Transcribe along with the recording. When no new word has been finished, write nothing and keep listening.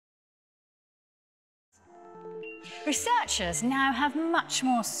Researchers now have much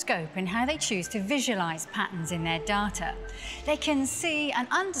more scope in how they choose to visualise patterns in their data. They can see and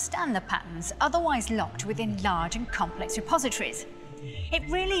understand the patterns otherwise locked within large and complex repositories. It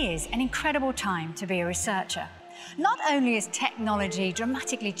really is an incredible time to be a researcher. Not only has technology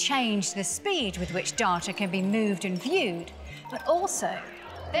dramatically changed the speed with which data can be moved and viewed, but also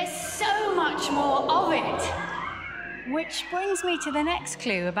there's so much more of it. Which brings me to the next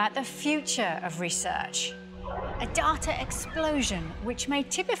clue about the future of research. A data explosion which may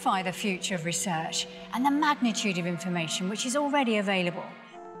typify the future of research and the magnitude of information which is already available.